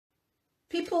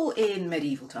People in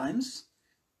medieval times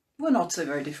were not so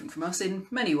very different from us, in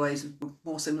many ways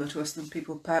more similar to us than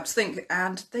people perhaps think,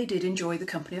 and they did enjoy the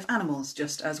company of animals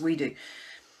just as we do.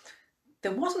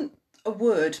 There wasn't a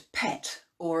word pet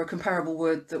or a comparable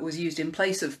word that was used in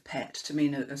place of pet to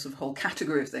mean a sort of whole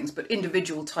category of things, but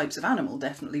individual types of animal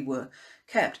definitely were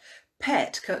kept.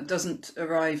 Pet doesn't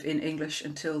arrive in English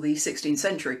until the 16th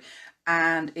century,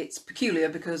 and it's peculiar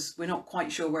because we're not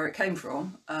quite sure where it came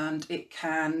from, and it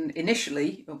can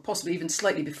initially, or possibly even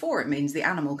slightly before it means the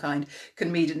animal kind,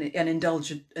 can mean an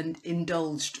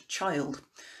indulged child.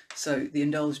 So the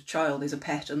indulged child is a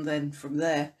pet, and then from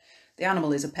there the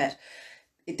animal is a pet.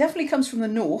 It definitely comes from the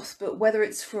north, but whether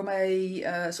it's from a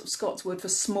sort of Scots word for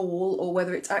small or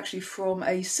whether it's actually from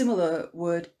a similar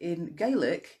word in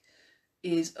Gaelic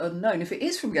is unknown. If it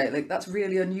is from Gaelic, that's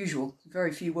really unusual.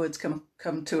 Very few words come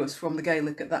to us from the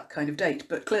Gaelic at that kind of date,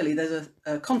 but clearly there's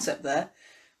a concept there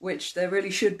which there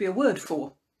really should be a word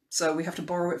for. So we have to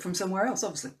borrow it from somewhere else,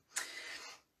 obviously.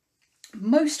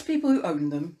 Most people who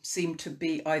own them seem to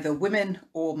be either women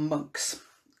or monks.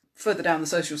 Further down the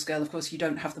social scale, of course, you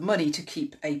don't have the money to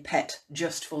keep a pet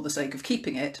just for the sake of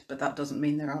keeping it, but that doesn't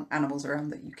mean there aren't animals around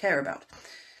that you care about.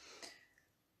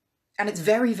 And it's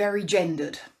very, very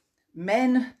gendered.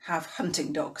 Men have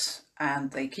hunting dogs,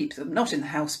 and they keep them not in the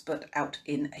house, but out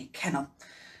in a kennel.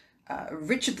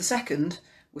 Richard II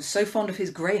was so fond of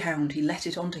his greyhound he let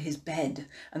it onto his bed,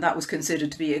 and that was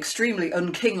considered to be extremely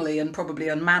unkingly and probably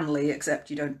unmanly,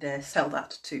 except you don't dare sell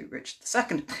that to Richard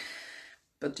II.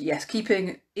 But yes,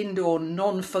 keeping indoor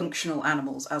non-functional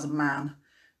animals as a man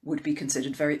would be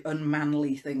considered a very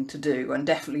unmanly thing to do, and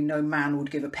definitely no man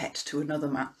would give a pet to another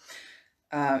man.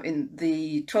 In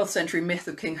the 12th century myth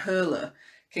of King Hurler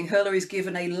is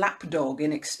given a lapdog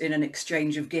in an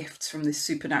exchange of gifts from this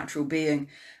supernatural being,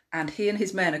 and he and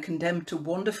his men are condemned to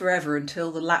wander forever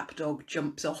until the lapdog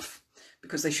jumps off,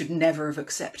 because they should never have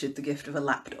accepted the gift of a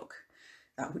lapdog.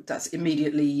 That's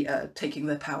immediately taking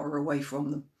their power away from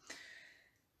them.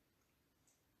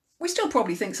 We still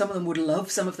probably think some of them would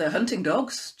love some of their hunting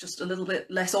dogs, just a little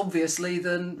bit less obviously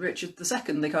than Richard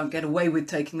II. They can't get away with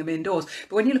taking them indoors.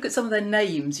 But when you look at some of their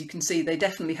names, you can see they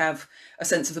definitely have a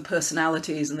sense of the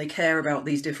personalities and they care about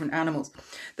these different animals.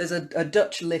 There's a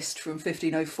Dutch list from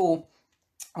 1504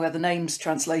 where the names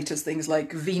translate as things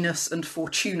like Venus and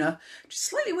Fortuna, which is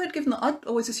slightly weird given that I'd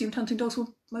always assumed hunting dogs were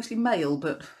mostly male,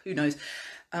 but who knows.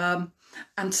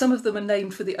 And some of them are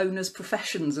named for the owners'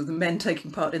 professions of the men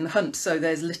taking part in the hunt. So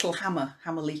there's Little Hammer,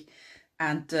 Hammerly,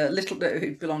 and Little,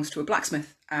 who belongs to a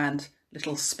blacksmith, and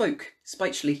Little Spoke,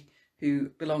 Speichli, who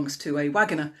belongs to a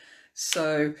wagoner.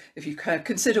 So if you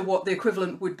consider what the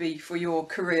equivalent would be for your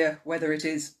career, whether it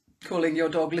is calling your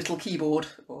dog Little Keyboard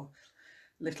or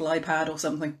Little iPad or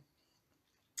something.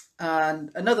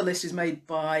 And another list is made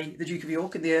by the Duke of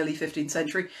York in the early 15th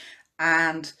century,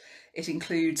 and it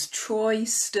includes Troy,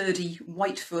 Sturdy,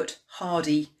 Whitefoot,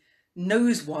 Hardy,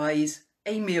 Nosewise,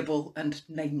 Amiable, and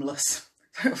Nameless.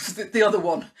 The other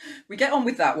one. We get on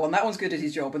with that one. That one's good at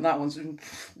his job, and that one's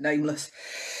nameless.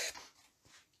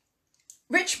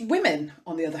 Rich women,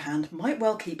 on the other hand, might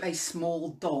well keep a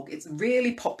small dog. It's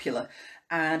really popular,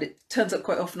 and it turns up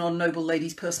quite often on noble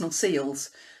ladies' personal seals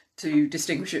to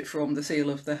distinguish it from the seal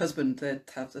of their husband. They'd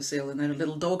have the seal and then a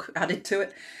little dog added to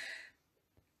it.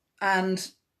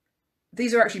 And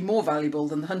these are actually more valuable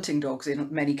than the hunting dogs in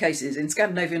many cases. In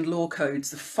Scandinavian law codes,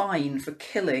 the fine for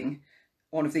killing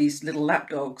one of these little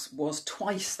lapdogs was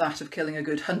twice that of killing a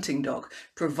good hunting dog,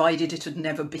 provided it had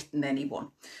never bitten anyone.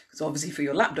 Because obviously for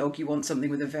your lapdog, you want something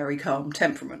with a very calm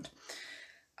temperament.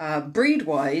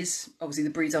 Breed-wise, obviously the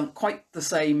breeds aren't quite the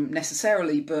same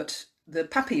necessarily, but the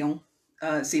Papillon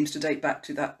seems to date back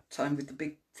to that time with the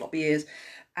big floppy ears,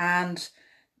 and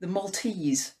the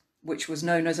Maltese, which was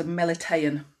known as a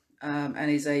Melitaean, and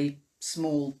is a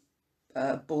small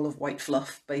ball of white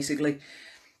fluff, basically.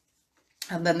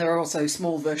 And then there are also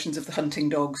small versions of the hunting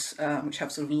dogs, which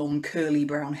have sort of long curly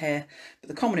brown hair. But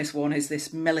the commonest one is this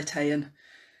Melitaean,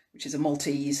 which is a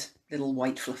Maltese little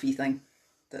white fluffy thing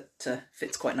that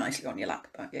fits quite nicely on your lap,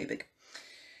 about yay big.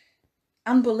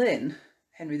 Anne Boleyn,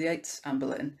 Henry VIII's Anne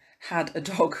Boleyn, had a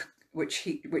dog which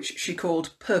she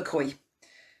called Percoy.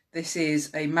 This is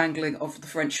a mangling of the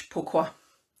French pourquoi,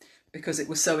 because it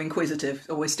was so inquisitive,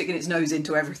 always sticking its nose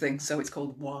into everything, so it's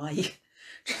called Why, which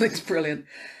I think is brilliant.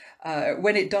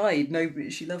 When it died,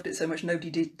 she loved it so much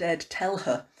nobody dared tell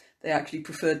her. They actually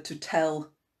preferred to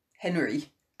tell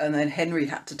Henry, and then Henry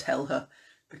had to tell her,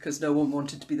 because no one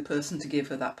wanted to be the person to give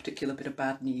her that particular bit of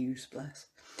bad news, bless.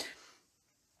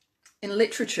 In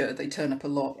literature, they turn up a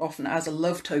lot, often as a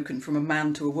love token from a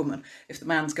man to a woman. If the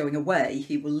man's going away,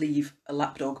 he will leave a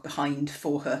lapdog behind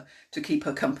for her to keep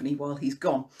her company while he's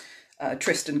gone.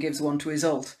 Tristan gives one to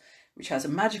Isolde, which has a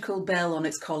magical bell on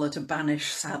its collar to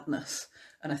banish sadness.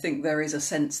 And I think there is a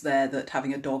sense there that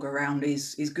having a dog around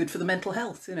is good for the mental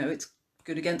health. You know, it's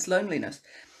good against loneliness.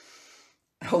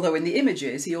 Although in the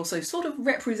images, he also sort of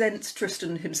represents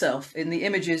Tristan himself. In the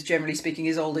images, generally speaking,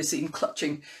 Isolde is seen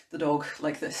clutching the dog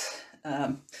like this.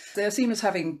 They are seen as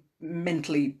having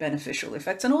mentally beneficial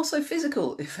effects and also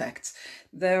physical effects.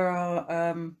 There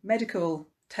are medical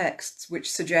texts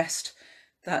which suggest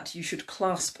that you should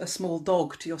clasp a small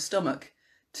dog to your stomach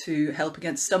to help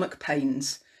against stomach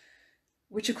pains,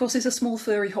 which of course is a small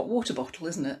furry hot water bottle,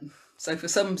 isn't it? So for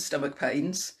some stomach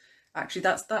pains, actually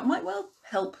that might well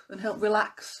help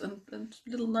relax, and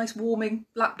little nice warming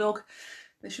lapdog.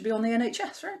 They should be on the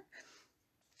NHS, right?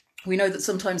 We know that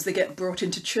sometimes they get brought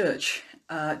into church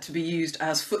to be used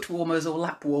as foot warmers or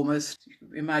lap warmers.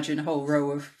 Imagine a whole row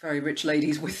of very rich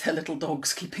ladies with their little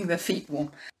dogs keeping their feet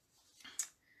warm.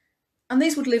 And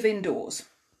these would live indoors.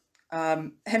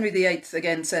 Henry VIII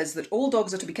again says that all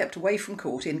dogs are to be kept away from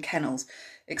court in kennels,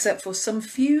 except for some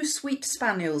few sweet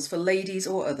spaniels for ladies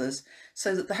or others,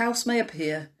 so that the house may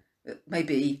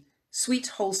be sweet,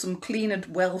 wholesome, clean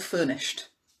and well furnished.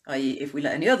 I.e., if we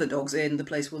let any other dogs in, the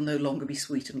place will no longer be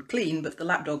sweet and clean, but the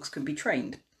lapdogs can be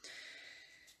trained.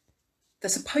 They're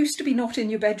supposed to be not in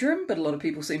your bedroom, but a lot of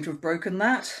people seem to have broken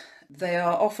that. They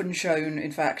are often shown,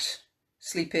 in fact,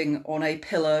 sleeping on a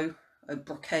pillow, a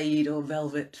brocade or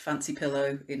velvet fancy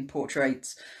pillow in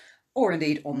portraits, or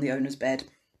indeed on the owner's bed.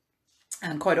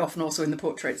 And quite often also in the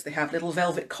portraits they have little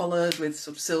velvet collars with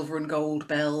sort of silver and gold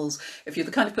bells. If you're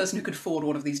the kind of person who could afford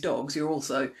one of these dogs, you're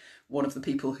also one of the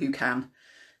people who can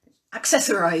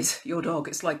accessorise your dog.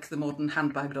 It's like the modern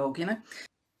handbag dog, you know.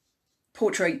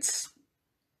 Portraits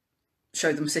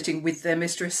show them sitting with their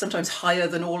mistress, sometimes higher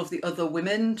than all of the other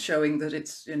women, showing that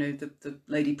it's, you know, the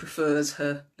lady prefers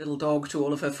her little dog to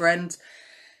all of her friends.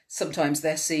 Sometimes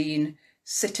they're seen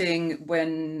sitting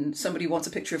when somebody wants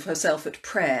a picture of herself at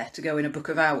prayer to go in a book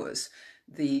of hours.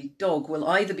 The dog will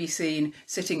either be seen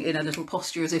sitting in a little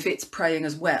posture as if it's praying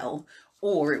as well,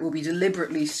 or it will be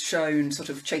deliberately shown sort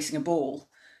of chasing a ball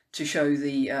to show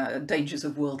the dangers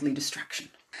of worldly distraction.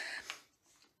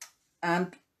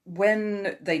 And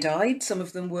when they died, some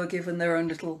of them were given their own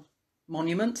little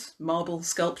monument, marble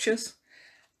sculptures.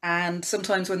 And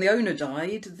sometimes when the owner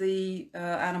died, the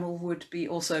animal would be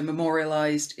also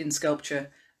memorialised in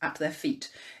sculpture at their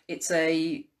feet. It's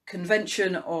a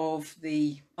convention of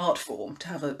the art form to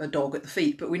have a dog at the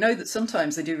feet, but we know that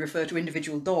sometimes they do refer to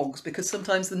individual dogs because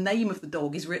sometimes the name of the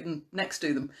dog is written next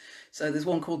to them. So there's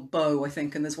one called Beau, I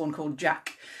think, and there's one called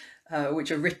Jack,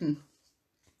 which are written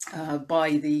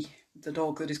by the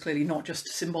dog that is clearly not just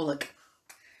symbolic.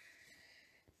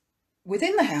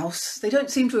 Within the house, they don't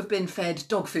seem to have been fed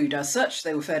dog food as such.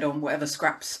 They were fed on whatever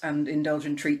scraps and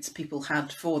indulgent treats people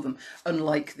had for them,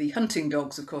 unlike the hunting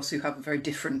dogs, of course, who have a very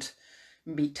different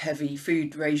meat-heavy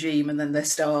food regime, and then they're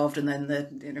starved and then they're,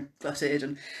 you know,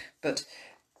 glutted. But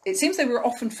it seems they were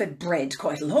often fed bread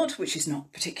quite a lot, which is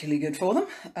not particularly good for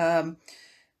them.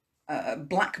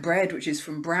 Black bread, which is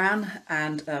from bran,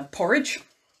 and porridge.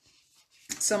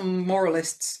 Some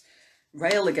moralists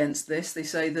rail against this. They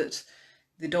say that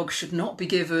the dog should not be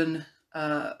given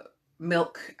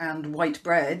milk and white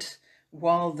bread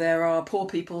while there are poor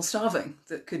people starving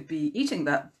that could be eating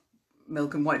that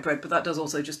milk and white bread. But that does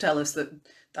also just tell us that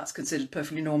that's considered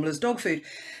perfectly normal as dog food,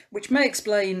 which may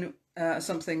explain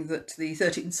something that the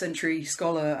 13th century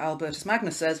scholar Albertus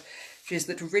Magnus says, which is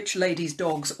that rich ladies'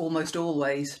 dogs almost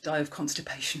always die of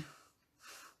constipation.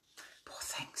 Poor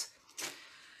things.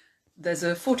 There's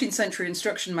a 14th century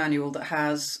instruction manual that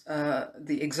has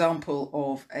the example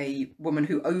of a woman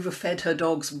who overfed her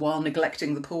dogs while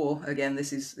neglecting the poor. Again,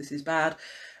 this is bad.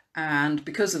 And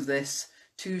because of this,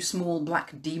 2 small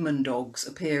black demon dogs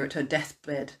appear at her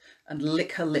deathbed and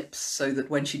lick her lips so that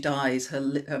when she dies,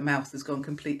 her mouth has gone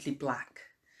completely black.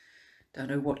 Don't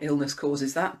know what illness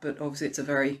causes that, but obviously it's a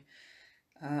very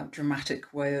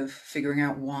dramatic way of figuring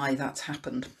out why that's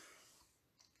happened.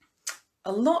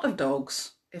 A lot of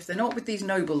dogs, if they're not with these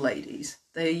noble ladies,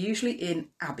 they're usually in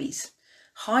abbeys.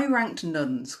 High-ranked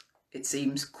nuns, it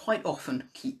seems, quite often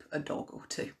keep a dog or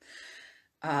two.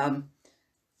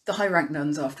 The high-ranked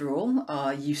nuns, after all,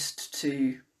 are used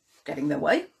to getting their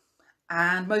way,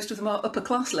 and most of them are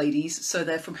upper-class ladies, so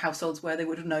they're from households where they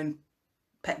would have known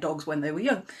pet dogs when they were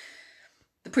young.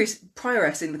 The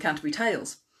prioress in the Canterbury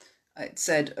Tales, it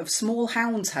said, "Of small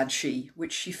hounds had she,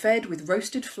 which she fed with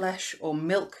roasted flesh or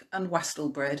milk and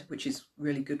wastel bread," which is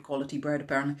really good quality bread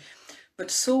apparently, but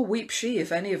sore weep she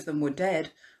if any of them were dead,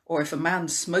 or if a man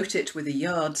smote it with a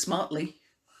yard smartly.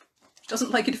 She doesn't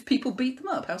like it if people beat them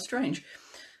up, how strange.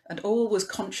 And all was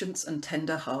conscience and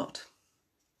tender heart.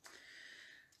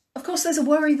 Of course, there's a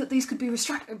worry that these could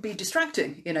be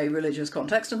distracting in a religious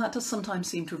context, and that does sometimes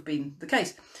seem to have been the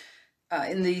case.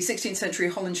 In the 16th century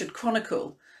Hollandshire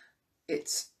Chronicle,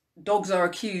 dogs are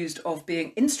accused of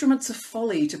being instruments of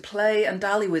folly to play and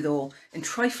dally withal, in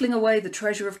trifling away the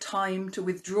treasure of time to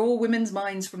withdraw women's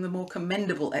minds from the more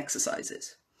commendable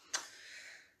exercises.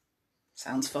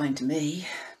 Sounds fine to me.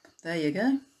 There you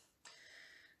go.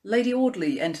 Lady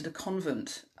Audley entered a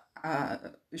convent.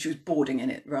 She was boarding in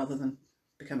it rather than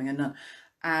becoming a nun,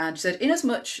 and said,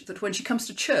 inasmuch that when she comes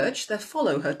to church there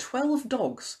follow her 12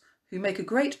 dogs, who make a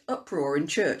great uproar in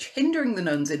church, hindering the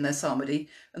nuns in their psalmody,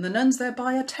 and the nuns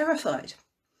thereby are terrified.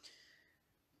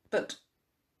 But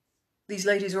these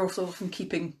ladies are also often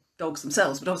keeping dogs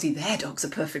themselves, but obviously their dogs are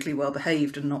perfectly well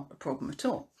behaved and not a problem at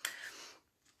all.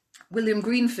 William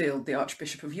Greenfield, the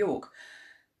Archbishop of York,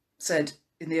 said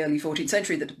in the early 14th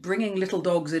century that bringing little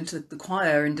dogs into the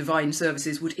choir in divine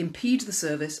services would impede the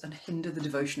service and hinder the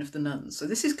devotion of the nuns. So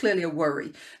this is clearly a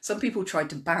worry. Some people tried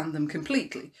to ban them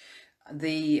completely.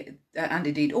 And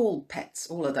indeed all pets,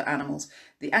 all other animals.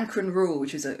 The Ancren Rule,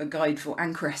 which is a guide for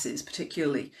ancresses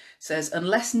particularly, says,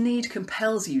 unless need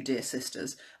compels you, dear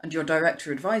sisters, and your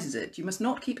director advises it, you must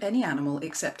not keep any animal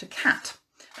except a cat.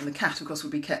 And the cat, of course,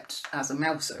 would be kept as a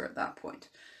mouser at that point.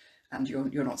 And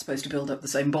you're not supposed to build up the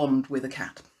same bond with a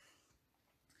cat.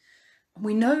 And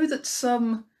we know that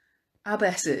some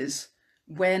abbesses,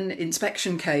 when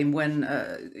inspection came, when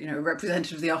a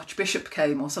representative of the archbishop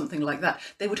came or something like that,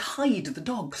 they would hide the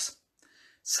dogs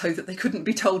so that they couldn't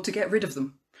be told to get rid of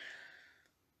them,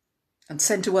 and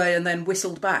sent away and then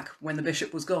whistled back when the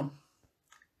bishop was gone.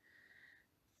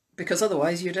 Because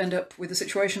otherwise you'd end up with a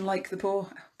situation like the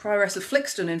poor prioress of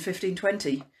Flixton in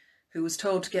 1520, who was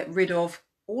told to get rid of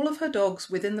all of her dogs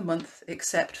within the month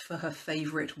except for her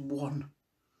favourite one.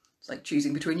 It's like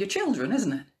choosing between your children,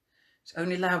 isn't it? She's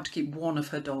only allowed to keep one of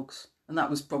her dogs, and that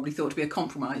was probably thought to be a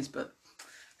compromise, but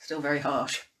still very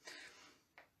harsh.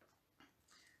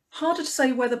 Harder to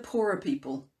say whether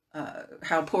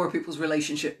how poorer people's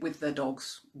relationship with their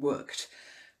dogs worked.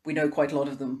 We know quite a lot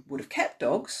of them would have kept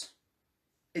dogs.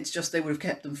 It's just they would have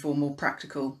kept them for more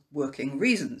practical working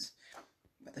reasons.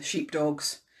 Whether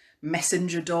sheepdogs,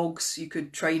 messenger dogs, you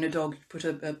could train a dog, put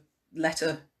a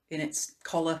letter in its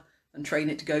collar and train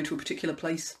it to go to a particular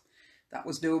place. That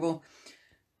was doable.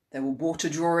 There were water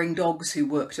drawing dogs who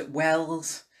worked at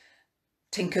wells.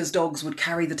 Tinkers' dogs would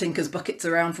carry the tinkers' buckets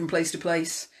around from place to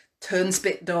place.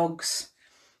 Turnspit dogs,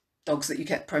 dogs that you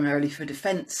kept primarily for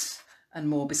defence, and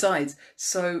more besides.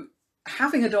 So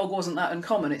having a dog wasn't that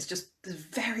uncommon. It's just there's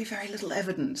very, very little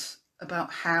evidence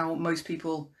about how most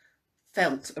people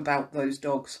felt about those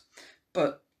dogs.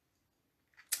 But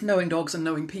knowing dogs and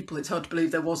knowing people, it's hard to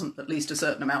believe there wasn't at least a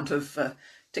certain amount of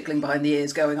tickling behind the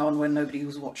ears going on when nobody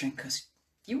was watching, because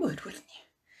you would, wouldn't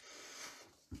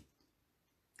you?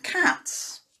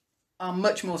 Cats are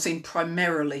much more seen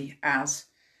primarily as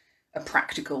a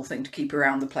practical thing to keep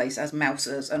around the place, as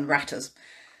mousers and ratters.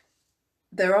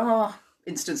 There are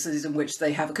instances in which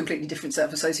they have a completely different set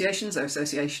of associations. They're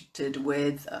associated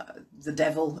with the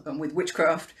devil and with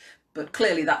witchcraft, but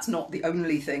clearly that's not the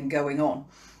only thing going on.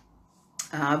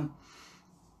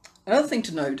 Another thing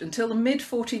to note, until the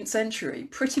mid-14th century,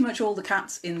 pretty much all the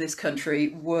cats in this country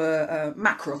were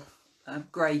mackerel,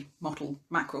 grey mottled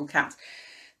mackerel cats.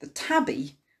 The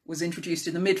tabby was introduced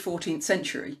in the mid-14th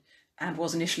century and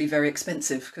was initially very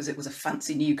expensive because it was a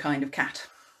fancy new kind of cat.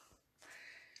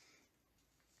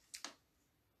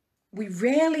 We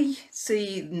rarely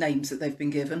see names that they've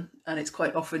been given, and it's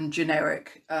quite often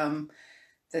generic.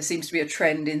 There seems to be a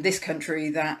trend in this country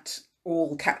that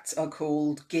all cats are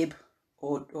called Gib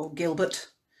or Gilbert.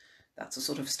 That's a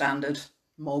sort of standard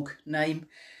Mog name.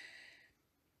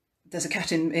 There's a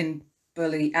cat in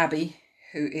Burley Abbey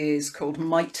who is called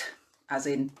Mite, as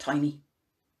in tiny.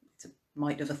 It's a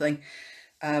mite of a thing.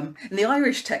 In the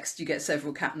Irish text you get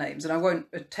several cat names, and I won't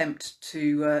attempt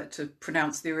to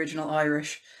pronounce the original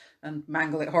Irish and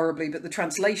mangle it horribly, but the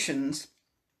translations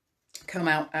come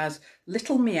out as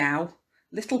Little Meow,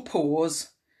 Little Paws,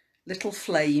 Little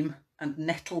Flame, and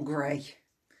Nettle Grey,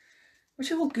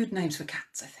 which are all good names for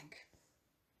cats, I think.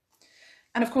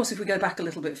 And of course, if we go back a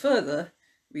little bit further,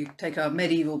 we take our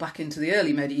medieval back into the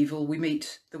early medieval, we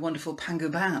meet the wonderful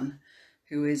Panguban,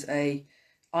 who is a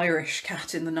Irish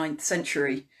cat in the 9th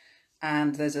century.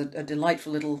 And there's a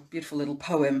delightful little, beautiful little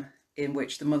poem in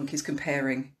which the monk is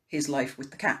comparing his life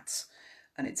with the cat's.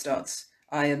 And it starts,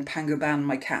 I and Panguban,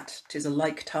 my cat, 'tis a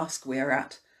like task we are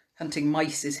at. hunting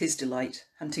mice is his delight,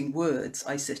 hunting words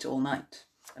I sit all night,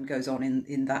 and goes on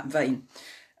in that vein.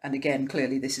 And again,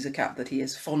 clearly this is a cat that he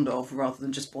is fond of, rather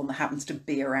than just one that happens to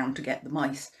be around to get the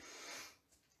mice.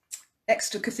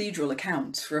 Exeter Cathedral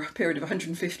accounts for a period of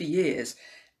 150 years,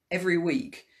 every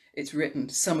week it's written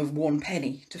sum of 1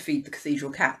 penny to feed the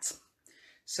cathedral cats.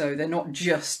 So they're not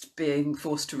just being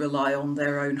forced to rely on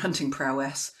their own hunting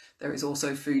prowess, there is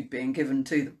also food being given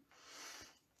to them.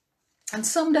 And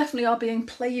some definitely are being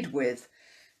played with.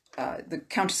 The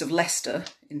Countess of Leicester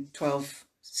in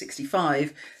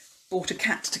 1265 bought a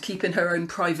cat to keep in her own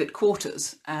private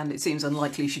quarters, and it seems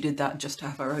unlikely she did that just to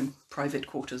have her own private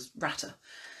quarters ratter.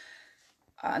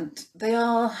 And they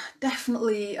are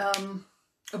definitely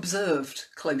observed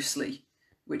closely,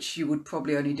 which you would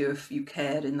probably only do if you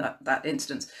cared in that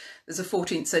instance. There's a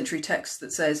 14th century text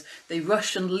that says, "They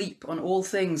rush and leap on all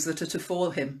things that are to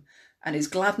fall him, and is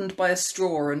gladdened by a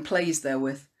straw and plays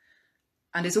therewith,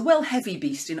 and is a well heavy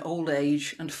beast in old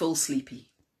age and full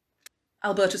sleepy."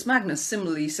 Albertus Magnus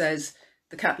similarly says,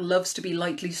 "The cat loves to be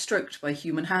lightly stroked by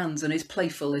human hands and is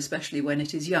playful, especially when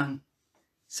it is young."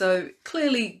 So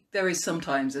clearly there is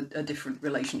sometimes a different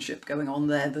relationship going on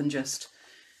there than just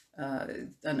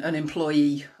an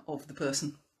employee of the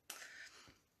person.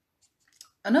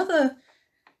 Another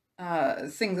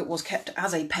thing that was kept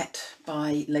as a pet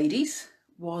by ladies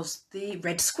was the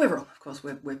red squirrel. Of course,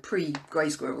 we're pre-grey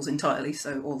squirrels entirely,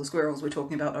 so all the squirrels we're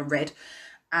talking about are red.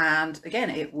 And again,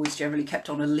 it was generally kept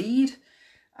on a lead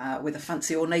with a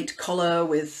fancy ornate collar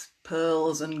with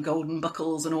pearls and golden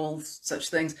buckles and all such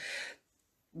things.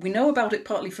 We know about it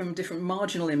partly from different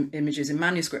marginal images in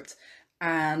manuscripts,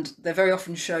 and they're very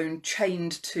often shown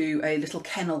chained to a little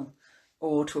kennel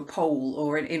or to a pole,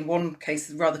 or in one case,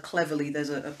 rather cleverly, there's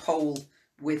a pole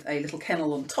with a little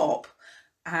kennel on top,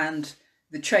 and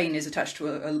the chain is attached to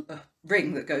a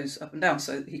ring that goes up and down,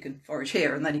 so that he can forage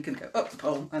here, and then he can go up the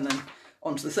pole and then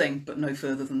onto the thing, but no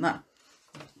further than that.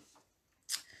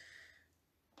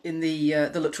 In the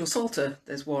Luttrell Psalter,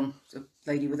 there's one, a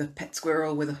lady with a pet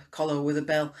squirrel with a collar with a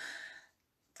bell.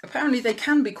 Apparently they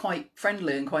can be quite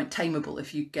friendly and quite tameable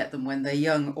if you get them when they're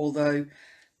young, although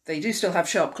they do still have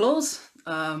sharp claws.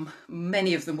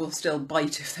 Many of them will still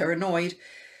bite if they're annoyed.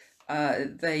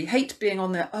 They hate being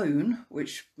on their own,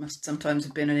 which must sometimes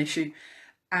have been an issue.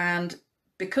 And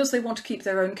because they want to keep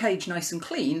their own cage nice and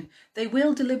clean, they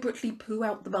will deliberately poo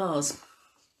out the bars.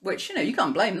 Which, you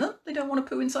can't blame them. They don't want to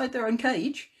poo inside their own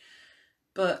cage.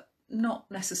 But not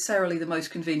necessarily the most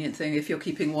convenient thing if you're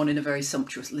keeping one in a very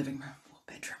sumptuous living room or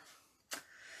bedroom.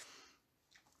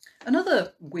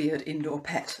 Another weird indoor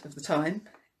pet of the time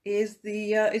is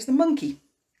the monkey.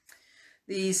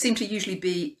 These seem to usually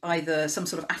be either some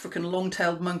sort of African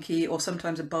long-tailed monkey or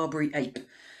sometimes a Barbary ape.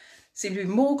 Seem to be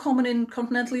more common in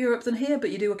continental Europe than here,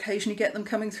 but you do occasionally get them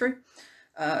coming through.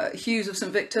 Hughes of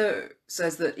St Victor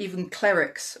says that even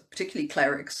clerics, particularly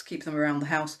clerics, keep them around the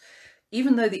house.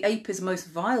 Even though the ape is a most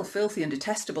vile, filthy and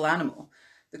detestable animal,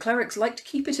 the clerics like to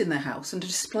keep it in their house and to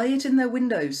display it in their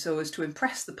windows so as to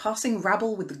impress the passing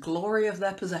rabble with the glory of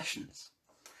their possessions.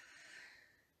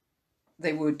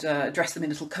 They would dress them in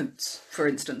little coats, for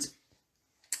instance.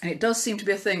 And it does seem to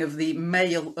be a thing of the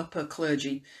male upper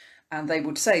clergy, and they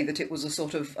would say that it was a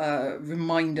sort of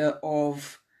reminder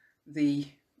of the...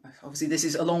 Obviously, this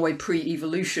is a long way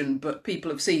pre-evolution, but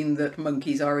people have seen that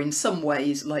monkeys are in some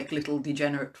ways like little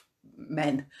degenerate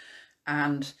men,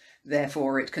 and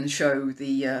therefore it can show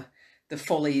the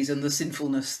follies and the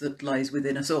sinfulness that lies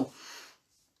within us all.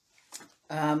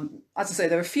 As I say,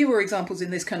 there are fewer examples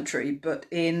in this country, but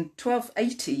in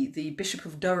 1280, the Bishop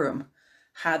of Durham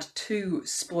had 2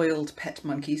 spoiled pet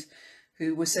monkeys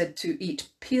who were said to eat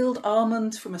peeled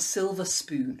almonds from a silver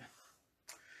spoon.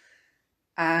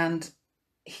 And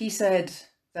he said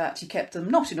that he kept them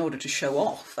not in order to show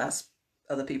off, as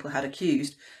other people had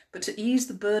accused, but to ease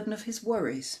the burden of his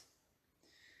worries.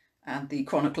 And the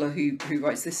chronicler who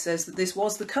writes this says that this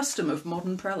was the custom of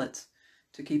modern prelates,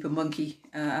 to keep a monkey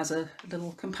as a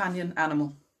little companion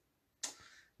animal.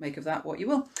 Make of that what you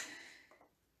will.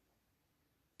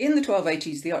 In the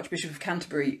 1280s, the Archbishop of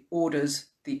Canterbury orders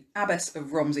the Abbess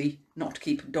of Romsey not to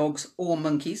keep dogs or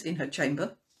monkeys in her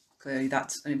chamber. Clearly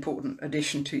that's an important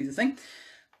addition to the thing.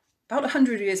 About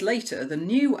 100 years later, the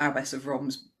new Abbess of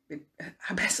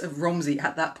Romsey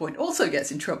at that point also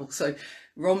gets in trouble. So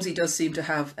Romsey does seem to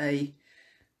have a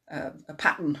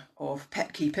pattern of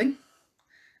pet keeping.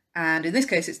 And in this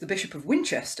case, it's the Bishop of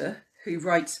Winchester who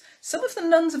writes, "Some of the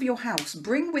nuns of your house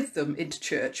bring with them into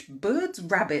church birds,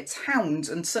 rabbits, hounds,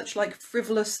 and such like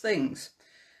frivolous things."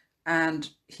 And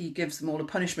he gives them all a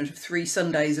punishment of 3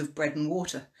 Sundays of bread and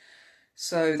water.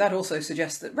 So that also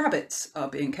suggests that rabbits are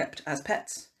being kept as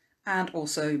pets, and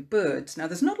also birds. Now,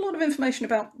 there's not a lot of information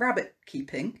about rabbit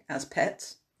keeping as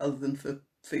pets, other than for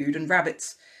food, and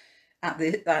rabbits at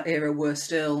that era were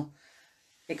still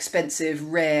expensive,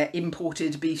 rare,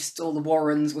 imported beasts. All the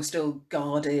warrens were still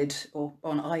guarded or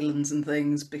on islands and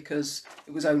things because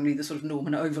it was only the sort of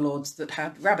Norman overlords that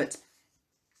had rabbits.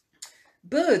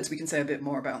 Birds we can say a bit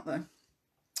more about, though.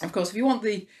 Of course, if you want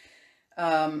the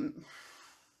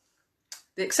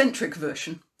eccentric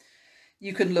version,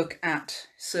 you can look at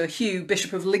Sir Hugh,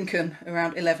 Bishop of Lincoln,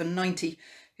 around 1190,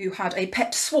 who had a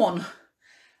pet swan,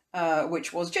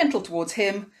 which was gentle towards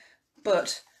him,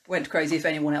 but went crazy if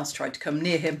anyone else tried to come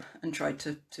near him and tried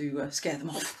to scare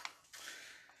them off.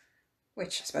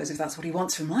 Which, I suppose, if that's what he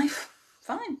wants from life,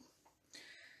 fine.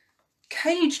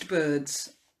 Caged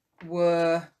birds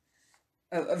were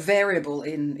a variable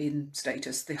in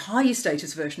status. The high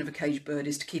status version of a caged bird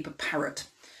is to keep a parrot,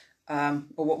 or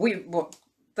what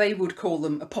they would call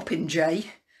them a poppin jay,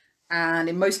 and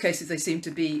in most cases they seem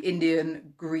to be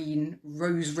Indian green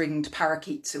rose-ringed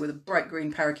parakeets, so with a bright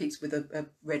green parakeets with a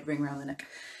red ring around the neck.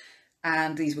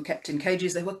 And these were kept in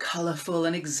cages. They were colourful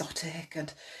and exotic,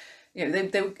 and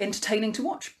they were entertaining to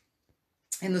watch.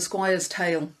 In the Squire's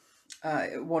Tale,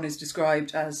 one is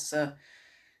described as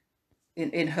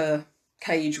in her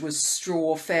cage was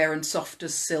straw fair and soft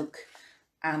as silk,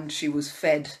 and she was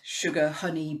fed sugar,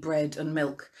 honey, bread and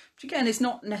milk, which again is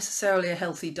not necessarily a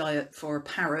healthy diet for a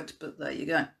parrot, but there you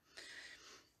go.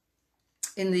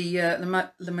 In the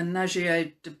Le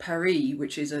Ménagier de Paris,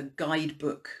 which is a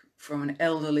guidebook from an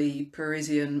elderly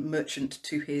Parisian merchant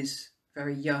to his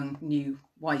very young new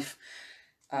wife,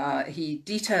 he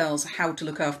details how to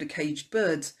look after caged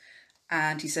birds,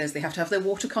 and he says they have to have their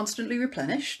water constantly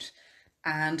replenished,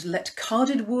 and let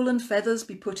carded wool and feathers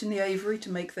be put in the aviary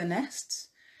to make their nests.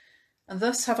 And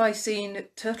thus have I seen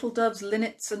turtle doves,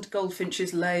 linnets and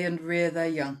goldfinches lay and rear their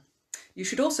young. You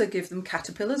should also give them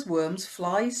caterpillars, worms,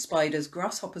 flies, spiders,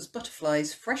 grasshoppers,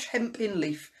 butterflies, fresh hemp in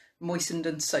leaf, moistened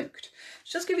and soaked.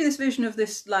 Just give you this vision of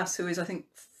this lass who is, I think,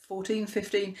 14,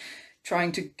 15,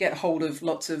 trying to get hold of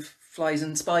lots of flies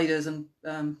and spiders and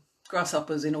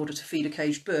grasshoppers in order to feed a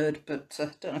caged bird, but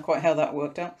don't know quite how that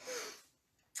worked out.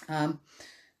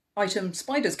 Item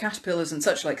spiders, caterpillars and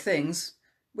such like things,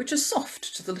 which are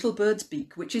soft to the little bird's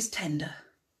beak, which is tender.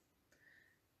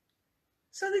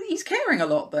 So he's caring a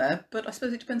lot there, but I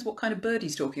suppose it depends what kind of bird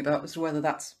he's talking about as to whether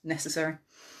that's necessary.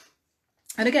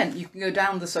 And again, you can go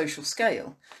down the social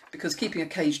scale, because keeping a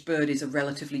caged bird is a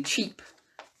relatively cheap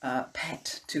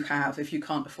pet to have if you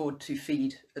can't afford to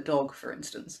feed a dog, for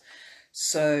instance.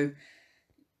 So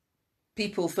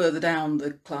people further down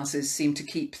the classes seem to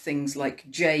keep things like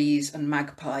jays and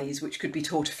magpies, which could be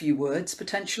taught a few words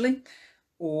potentially.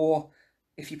 Or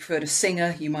if you preferred a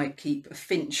singer, you might keep a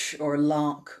finch or a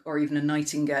lark or even a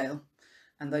nightingale.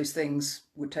 And those things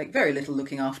would take very little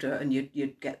looking after, and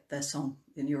you'd get their song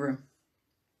in your room.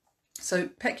 So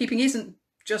pet keeping isn't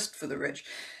just for the rich.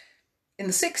 In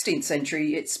the 16th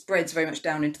century, it spreads very much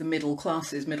down into the middle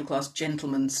classes. Middle class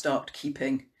gentlemen start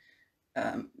keeping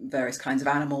various kinds of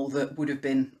animal that would have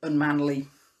been unmanly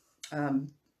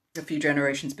a few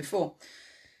generations before.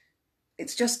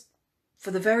 It's just, for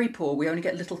the very poor, we only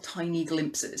get little tiny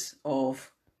glimpses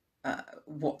of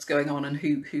what's going on and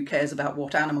who cares about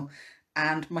what animal.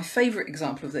 And my favourite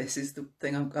example of this is the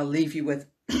thing I'll leave you with,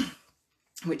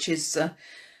 which is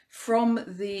from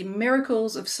the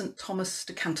Miracles of St. Thomas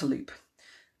de Cantilupe.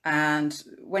 And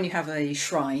when you have a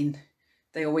shrine,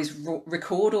 they always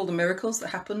record all the miracles that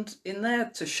happened in there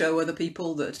to show other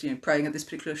people that, praying at this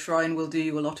particular shrine will do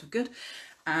you a lot of good.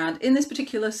 And in this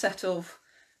particular set of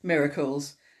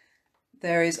miracles,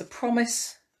 there is a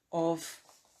promise of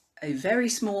a very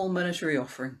small monetary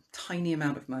offering, tiny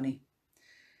amount of money,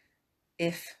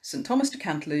 if St. Thomas de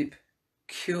Cantilupe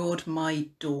cured my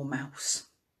dormouse.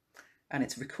 And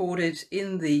it's recorded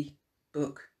in the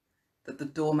book that the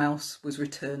dormouse was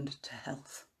returned to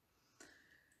health.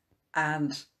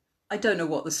 And I don't know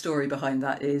what the story behind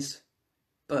that is,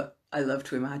 but I love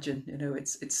to imagine,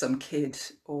 it's some kid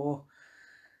or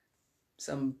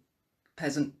some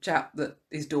peasant chap that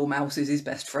his dormouse is his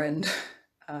best friend.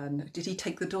 And did he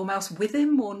take the dormouse with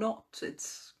him or not?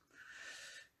 It's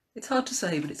hard to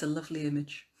say, but it's a lovely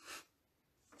image.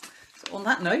 So on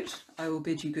that note, I will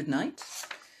bid you good night.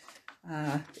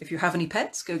 If you have any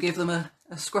pets, go give them a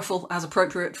scruffle as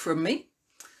appropriate from me.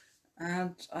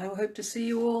 And I will hope to see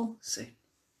you all soon.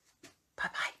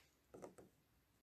 Bye-bye.